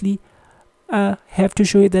obviously have to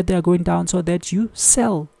show you that they are going down so that you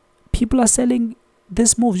sell. People are selling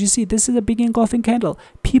this move. You see, this is a big engulfing candle.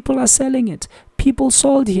 People are selling it. People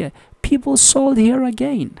sold here. People sold here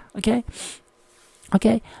again.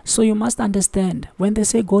 Okay, so you must understand, when they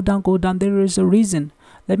say go down, there is a reason.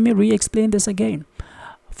 Let me re-explain this again.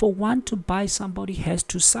 For one to buy, somebody has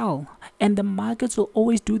to sell, and the markets will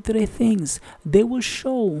always do three things. They will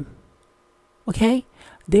show, okay,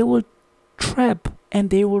 they will trap, and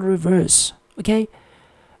they will reverse, okay,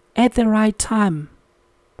 at the right time,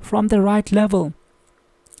 from the right level.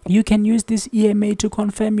 You can use this EMA to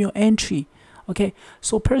confirm your entry. Okay,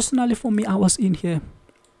 so personally for me, I was in here.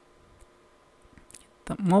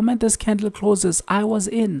 The moment this candle closes, I was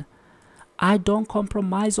in. I don't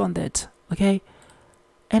compromise on that. Okay,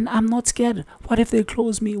 and I'm not scared. What if they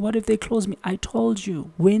close me? What if they close me? I told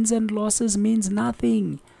you, wins and losses means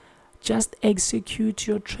nothing. Just execute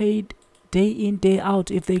your trade day in, day out.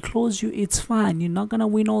 If they close you, it's fine. You're not gonna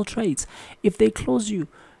win all trades. If they close you,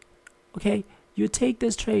 okay, you take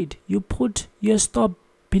this trade, you put your stop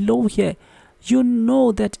below here. You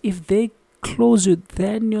know that if they close you,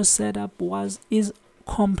 then your setup is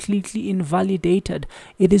completely invalidated.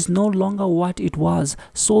 It is no longer what it was,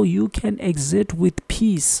 so you can exit with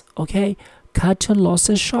peace. Okay, cut your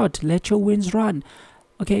losses short, let your wins run.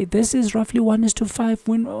 Okay, this is roughly 1:5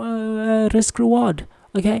 win risk reward.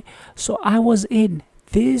 Okay, so I was in.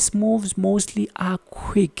 These moves mostly are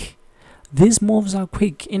quick. These moves are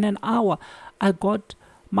quick. In an hour I got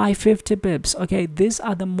my 50 pips. Okay, these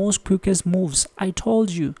are the most quickest moves. I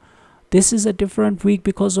told you this is a different week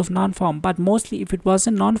because of non-farm, but mostly if it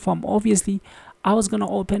wasn't non-farm, obviously I was gonna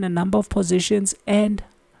open a number of positions and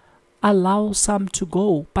allow some to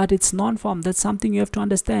go, but it's non-farm. That's something you have to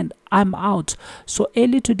understand. I'm out. So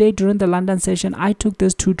early today during the London session, I took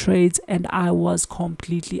these 2 trades and I was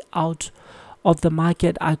completely out of the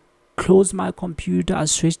market. I closed my computer, I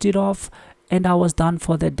switched it off, and I was done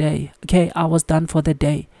for the day. Okay, I was done for the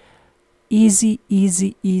day. Easy,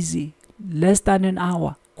 easy, easy. Less than an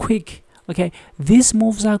hour. Quick. Okay, these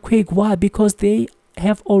moves are quick. Why? Because they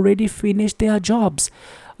have already finished their jobs.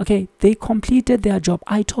 Okay, they completed their job.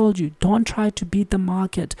 I told you, don't try to beat the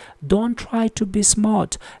market. Don't try to be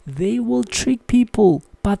smart. They will trick people,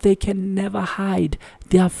 but they can never hide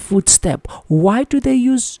their footstep. Why do they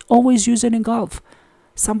always use an engulf?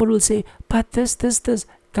 Somebody will say, but this.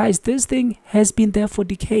 Guys, this thing has been there for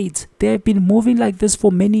decades. They have been moving like this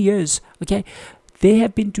for many years. Okay, they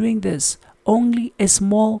have been doing this. Only a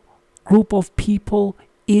small group of people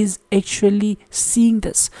is actually seeing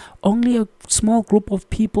this. Only a small group of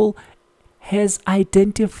people has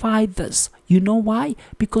identified this. You know why?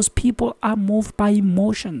 Because people are moved by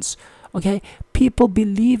emotions. Okay, people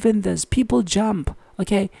believe in this. People jump.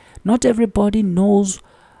 Okay, not everybody knows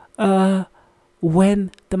when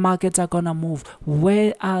the markets are gonna move.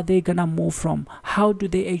 Where are they gonna move from? How do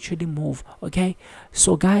they actually move? Okay,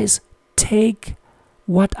 so guys, take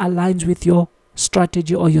what aligns with your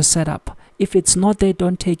strategy or your setup. If it's not there,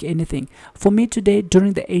 don't take anything. For me today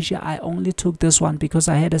during the Asia, I only took this one because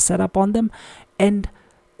I had a setup on them and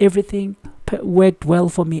everything worked well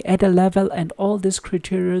for me at a level, and all these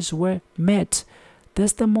criteria were met.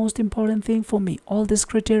 That's the most important thing for me. All these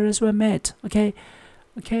criteria were met. Okay,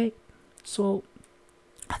 so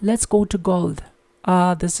let's go to gold.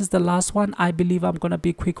 This is the last one. I believe I'm gonna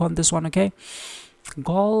be quick on this one. Okay,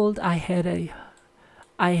 gold, I had a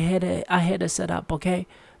setup. Okay,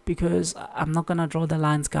 because I'm not gonna draw the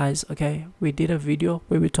lines, guys. Okay, we did a video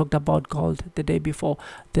where we talked about gold the day before.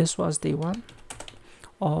 This was day 1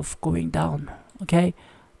 of going down. Okay,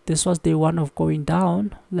 this was day 1 of going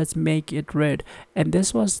down. Let's make it red. And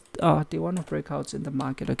this was day 1 of breakouts in the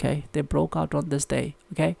market. Okay, they broke out on this day.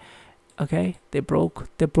 Okay, they broke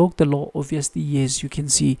the law. Obviously, yes, you can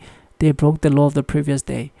see they broke the law of the previous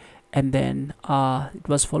day, and then it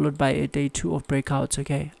was followed by a day 2 of breakouts.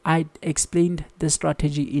 Okay, I explained the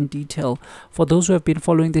strategy in detail. For those who have been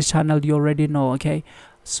following this channel, you already know. Okay,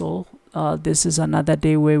 so this is another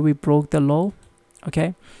day where we broke the law.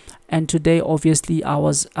 Okay, and today obviously I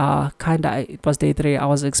was it was day 3. I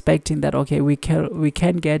was expecting that, okay, we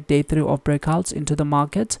can get day 3 of breakouts into the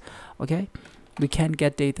market. Okay, we can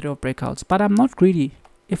get day 3 of breakouts, but I'm not greedy.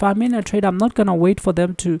 If I'm in a trade, I'm not gonna wait for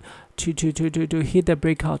them to hit the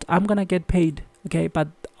breakout. I'm gonna get paid. Okay, but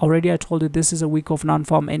already I told you this is a week of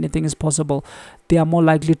non-farm. Anything is possible. They are more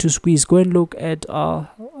likely to squeeze. Go and look at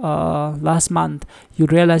last month. You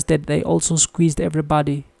realize that they also squeezed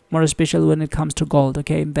everybody, more especially when it comes to gold.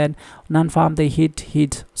 Okay, and then non-farm, they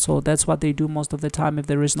hit. So that's what they do most of the time if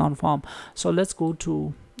there is non-farm. So let's go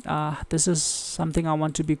to this is something I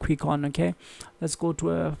want to be quick on. Okay, let's go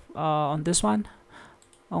to on this one.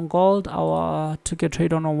 On gold, I took a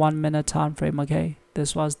trade on a 1 minute time frame. Okay,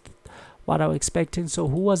 this was what I was expecting. So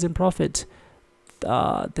who was in profit?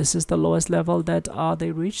 This is the lowest level that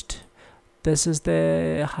they reached. This is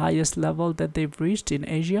the highest level that they've reached in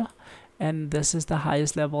Asia, and this is the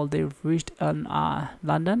highest level they've reached in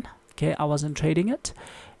London. Okay, I wasn't trading it,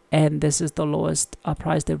 and this is the lowest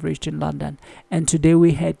price they've reached in London. And today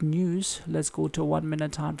we had news. Let's go to a 1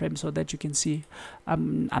 minute time frame so that you can see.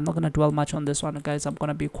 I'm not gonna dwell much on this one, guys. I'm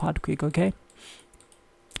gonna be quite quick. Okay,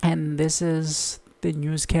 and this is the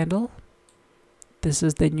news candle. This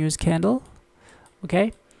is the news candle.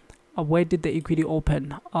 Okay, where did the equity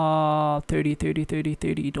open? 30 30 30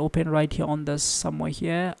 30. It opened right here on this, somewhere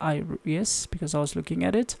here. Yes, because I was looking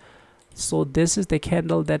at it. So this is the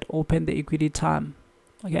candle that opened the equity time.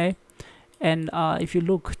 Okay, and if you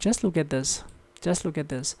look, just look at this, just look at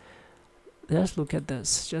this, just look at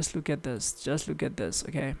this, just look at this, just look at this.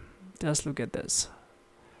 Okay, just look at this,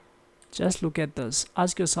 just look at this.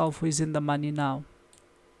 Ask yourself who is in the money now.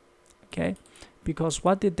 Okay, because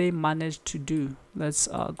what did they manage to do? Let's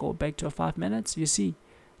go back to 5 minutes. You see,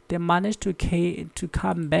 they managed to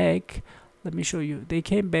come back. Let me show you. They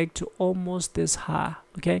came back to almost this high.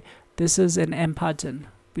 Okay, this is an M pattern.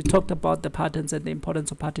 We talked about the patterns and the importance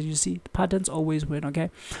of patterns. You see, patterns always win. Okay,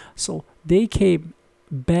 so they came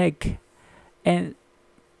back and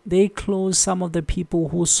they closed some of the people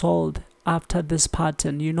who sold after this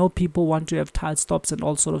pattern. You know, people want to have tight stops and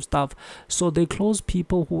all sort of stuff, so they closed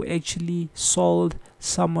people who actually sold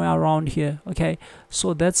somewhere around here. Okay,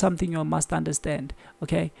 so that's something you must understand.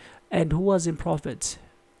 Okay, and who was in profit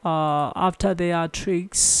after their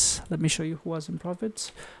tricks? Let me show you who was in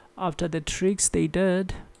profit after the tricks they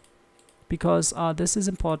did, because this is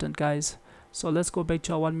important, guys. So let's go back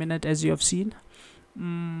to our 1 minute. As you have seen,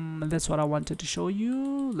 that's what I wanted to show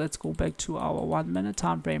you. Let's go back to our 1 minute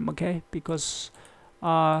time frame. Okay, because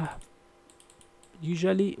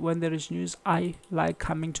usually when there is news, I like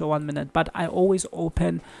coming to 1 minute, but I always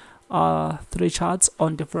open 3 charts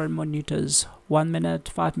on different monitors: 1 minute,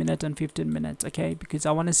 5 minutes, and 15 minutes. Okay, because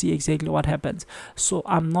I want to see exactly what happens. So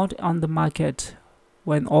I'm not on the market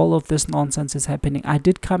when all of this nonsense is happening. I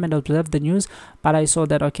did come and observe the news, but I saw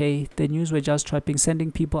that, okay, the news were just trapping,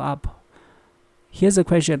 sending people up. Here's a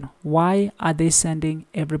question: why are they sending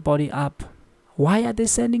everybody up? Why are they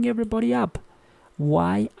sending everybody up?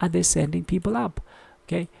 Why are they sending people up?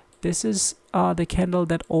 Okay, this is the candle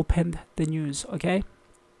that opened the news. Okay,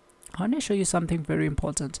 I want to show you something very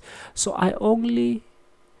important. So I only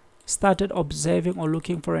started observing or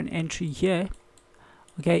looking for an entry here,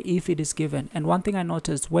 okay, if it is given. And one thing I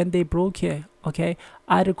noticed, when they broke here, okay,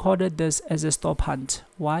 I recorded this as a stop hunt.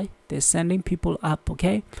 Why? They're sending people up.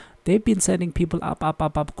 Okay, they've been sending people up, up,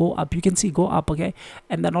 up, up, go up. You can see go up. Okay,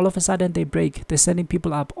 and then all of a sudden they break. They're sending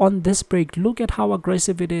people up. On this break, look at how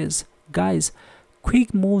aggressive it is, guys.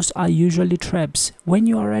 Quick moves are usually traps. When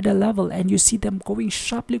you are at a level and you see them going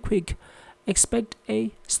sharply quick, expect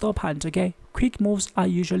a stop hunt. Okay, quick moves are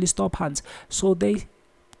usually stop hunts. So there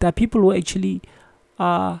are people who actually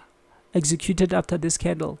executed after this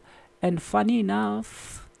candle, and funny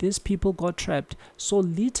enough, these people got trapped. So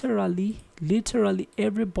literally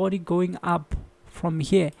everybody going up from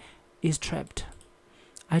here is trapped.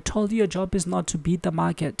 I told you your job is not to beat the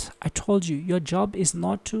market. I told you your job is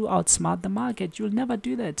not to outsmart the market. You'll never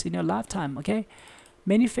do that in your lifetime. Okay,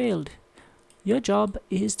 many failed. Your job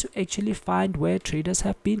is to actually find where traders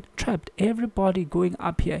have been trapped. Everybody going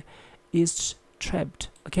up here is trapped.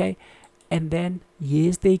 Okay, and then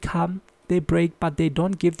yes, they come, they break, but they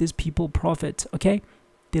don't give these people profit. Okay,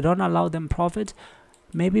 they don't allow them profit.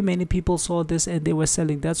 Maybe many people saw this and they were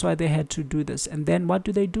selling, that's why they had to do this. And then what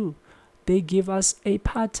do? They give us a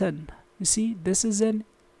pattern. You see, this is a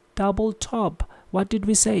double top. What did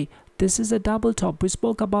we say? This is a double top. We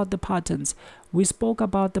spoke about the patterns. We spoke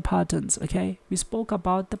about the patterns. Okay, we spoke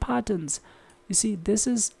about the patterns. You see, this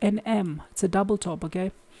is an M. It's a double top.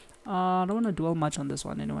 Okay, I don't want to dwell much on this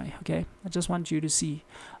one anyway. Okay, I just want you to see.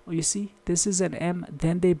 Oh, you see, this is an M.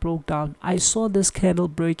 Then they broke down. I saw this candle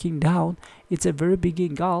breaking down. It's a very big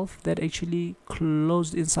engulf that actually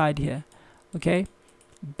closed inside here. Okay,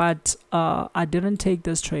 but I didn't take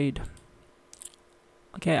this trade.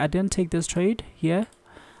 Okay, I didn't take this trade here.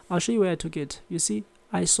 I'll show you where I took it. You see,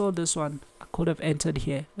 I saw this one. I could have entered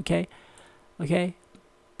here. Okay,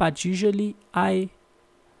 but usually I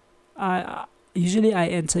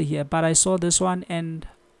enter here, but I saw this one and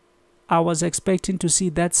I was expecting to see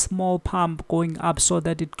that small pump going up so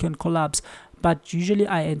that it can collapse, but usually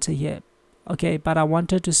I enter here. Okay, but I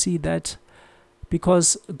wanted to see that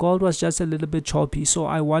because gold was just a little bit choppy, so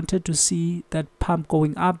I wanted to see that pump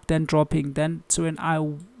going up then dropping. Then so when I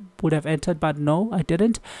would have entered, but no, I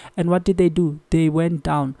didn't. And what did they do? They went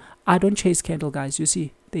down. I don't chase candle, guys. You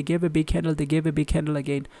see, they gave a big candle, they gave a big candle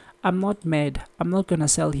again. I'm not mad. I'm not gonna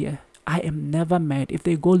sell here. I am never mad. If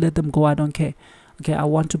they go, let them go. I don't care. Okay, I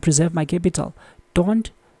want to preserve my capital.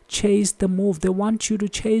 Don't chase the move. They want you to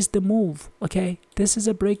chase the move. Okay, this is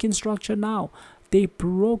a break-in structure now. They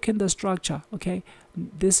broken the structure. Okay,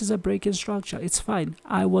 this is a break-in structure. It's fine.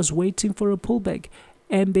 I was waiting for a pullback,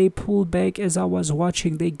 and they pulled back as I was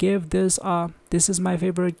watching. They gave this this is my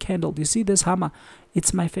favorite candle. You see this hammer?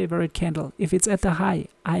 It's my favorite candle. If it's at the high,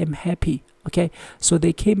 I am happy. Okay, so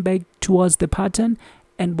they came back towards the pattern,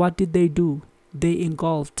 and what did they do? They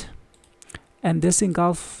engulfed, and this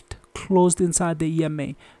engulfed closed inside the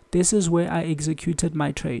EMA. This is where I executed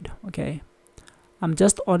my trade. Okay, I'm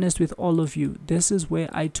just honest with all of you. This is where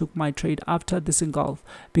I took my trade after this engulf,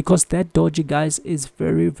 because that doji, guys, is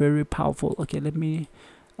very, very powerful. Okay, let me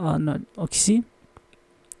not okay, see,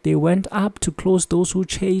 they went up to close those who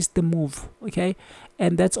chased the move. Okay,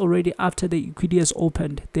 and that's already after the equity has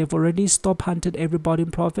opened. They've already stop hunted everybody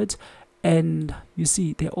in profit, and you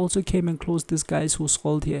see they also came and closed these guys who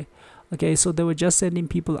sold here. Okay, so they were just sending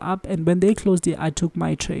people up, and when they closed it, I took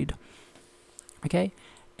my trade. Okay,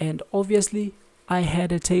 and obviously I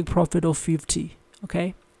had a take profit of 50.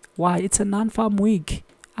 Okay, why? It's a non-farm week.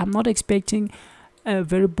 I'm not expecting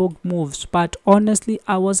very big moves, but honestly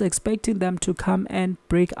I was expecting them to come and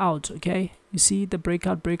break out. Okay, you see the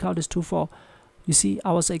breakout is 2-4. You see,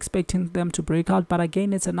 I was expecting them to break out, but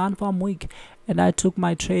again, it's a non-farm week, and I took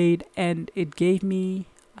my trade, and it gave me,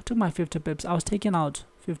 I took my 50 pips. I was taking out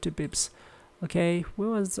 50 pips. Okay, where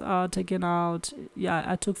was taking out? Yeah,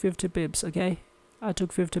 I took 50 pips. Okay, I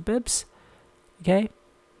took 50 pips. Okay,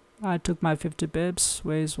 I took my 50 pips.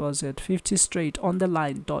 Where was it? 50 straight on the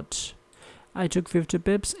line dot. I took 50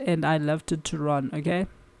 pips and I left it to run. Okay,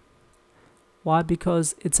 why?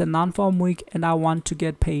 Because it's a non-farm week and I want to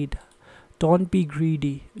get paid. Don't be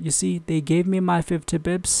greedy. You see, they gave me my 50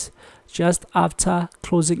 pips just after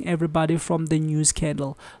closing everybody from the news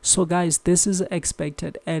candle. So guys, this is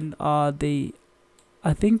expected, and I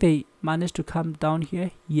think they managed to come down here.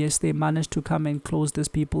 Yes, they managed to come and close these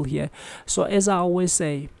people here. So as I always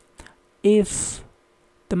say, if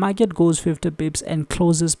the market goes 50 pips and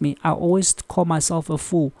closes me, I always call myself a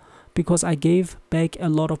fool, because I gave back a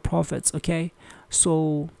lot of profits. Okay,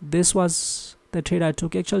 so this was the trade I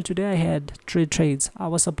took. Actually today I had 3 trades. I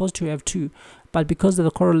was supposed to have 2, but because of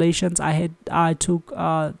the correlations I took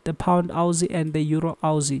the pound Aussie and the euro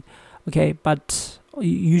Aussie. Okay, but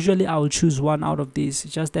usually I will choose one out of these.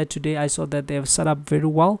 It's just that today I saw that they have set up very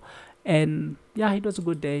well, and yeah, it was a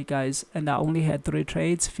good day, guys. And I only had 3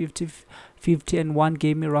 trades, 50 and one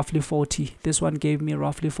gave me roughly 40. This one gave me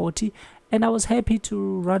roughly 40, and I was happy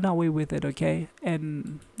to run away with it. Okay,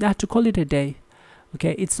 and yeah, to call it a day.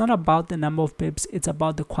 Okay, it's not about the number of pips, it's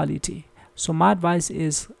about the quality. So my advice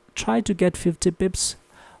is try to get 50 pips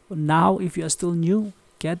now. If you are still new,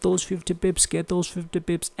 get those 50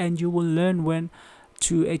 pips, and you will learn when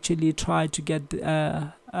to actually try to get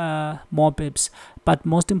more pips. But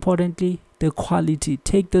most importantly, the quality.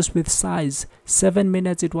 Take this with size. 7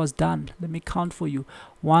 minutes it was done. Let me count for you.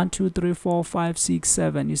 1 2 3 4 5 6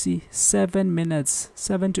 7. You see, 7 minutes,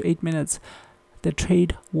 7 to 8 minutes. The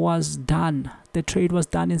trade was done. The trade was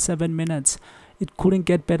done in 7 minutes. It couldn't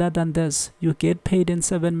get better than this. You get paid in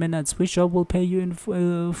 7 minutes. Which job will pay you in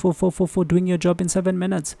for doing your job in 7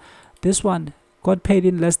 minutes? This one got paid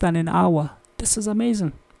in less than an hour. This is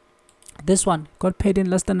amazing. This one got paid in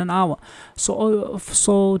less than an hour.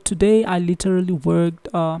 So today I literally worked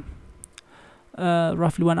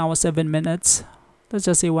roughly 1 hour 7 minutes. Let's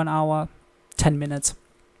just say 1 hour 10 minutes,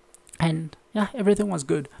 and yeah, everything was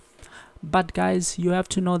good. But guys, you have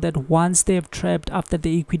to know that once they have trapped after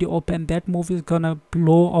the equity open, that move is gonna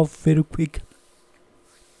blow off very quick.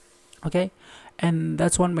 Okay, and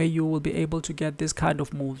that's one way you will be able to get this kind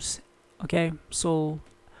of moves. Okay, so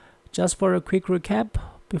just for a quick recap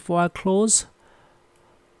before I close,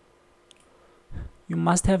 you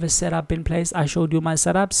must have a setup in place. I showed you my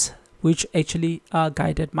setups, which actually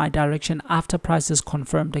guided my direction after price is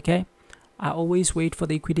confirmed. Okay, I always wait for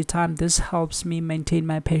the equity time. This helps me maintain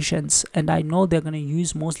my patience, and I know they're going to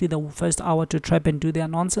use mostly the first hour to trap and do their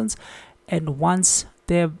nonsense, and once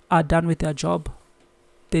they are done with their job,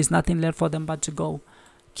 there's nothing left for them but to go.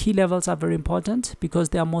 Key levels are very important because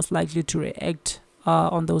they are most likely to react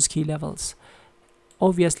on those key levels.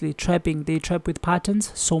 Obviously, trapping, they trap with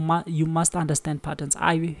patterns, so you must understand patterns.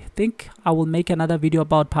 I think I will make another video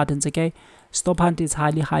about patterns. Okay, stop hunt is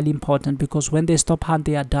highly important, because when they stop hunt,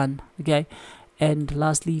 they are done. Okay, and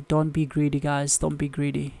lastly, don't be greedy, guys. Don't be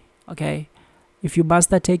greedy. Okay, If you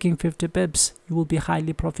master taking 50 pips, you will be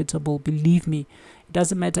highly profitable. Believe me. It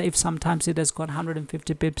doesn't matter if sometimes it has gone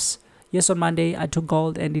 150 pips. Yes, on Monday I took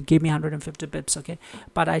gold and it gave me 150 pips, okay,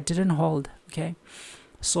 but I didn't hold, okay.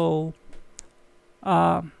 So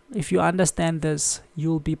if you understand this,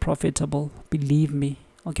 you'll be profitable, believe me,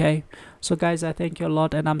 okay. So guys, I thank you a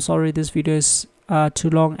lot, and I'm sorry this video is too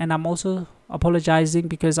long, and I'm also apologizing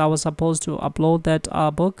because I was supposed to upload that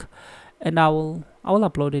book, and I will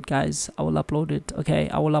upload it, guys. I will upload it, okay.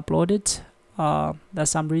 I will upload it. There's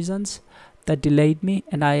some reasons that delayed me,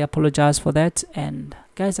 and I apologize for that. And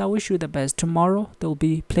guys, I wish you the best. Tomorrow there will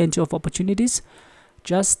be plenty of opportunities.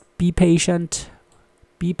 Just be patient,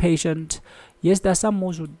 be patient. Yes, there's some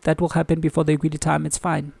moves that will happen before the equity time. It's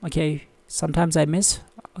fine, okay. Sometimes I miss,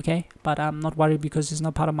 okay, but I'm not worried because it's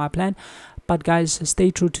not part of my plan. But guys, stay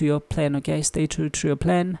true to your plan, okay. Stay true to your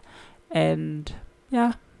plan, and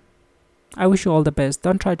yeah, I wish you all the best.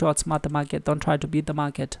 Don't try to outsmart the market. Don't try to beat the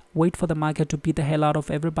market. Wait for the market to beat the hell out of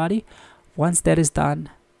everybody. Once that is done,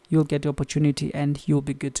 you'll get the opportunity and you'll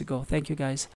be good to go. Thank you, guys.